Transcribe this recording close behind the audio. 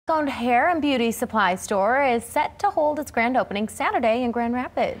Owned hair and beauty supply store is set to hold its grand opening Saturday in Grand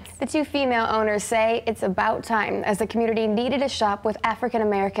Rapids. The two female owners say it's about time, as the community needed a shop with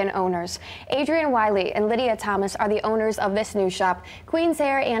African-American owners. Adrienne Wiley and Lydia Thomas are the owners of this new shop, Queen's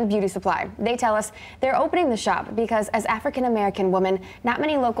Hair and Beauty Supply. They tell us they're opening the shop because as African-American women, not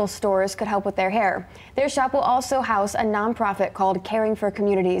many local stores could help with their hair. Their shop will also house a nonprofit called Caring for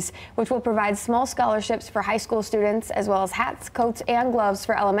Communities, which will provide small scholarships for high school students, as well as hats, coats, and gloves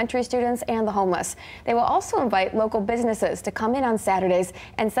for elementary students and the homeless. They will also invite local businesses to come in on Saturdays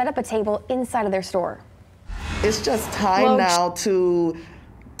and set up a table inside of their store. It's just time now to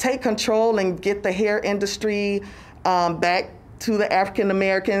take control and get the hair industry back to the African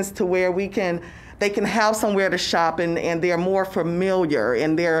Americans, to where they can have somewhere to shop and they're more familiar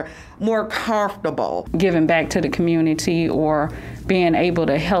and they're more comfortable. Giving back to the community or being able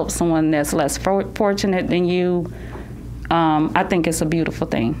to help someone that's less fortunate than you, I think it's a beautiful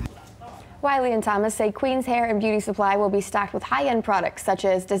thing. Wiley and Thomas say Queen's Hair and Beauty Supply will be stocked with high-end products such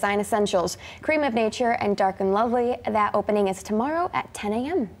as Design Essentials, Cream of Nature, and Dark and Lovely. That opening is tomorrow at 10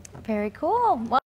 a.m. Very cool.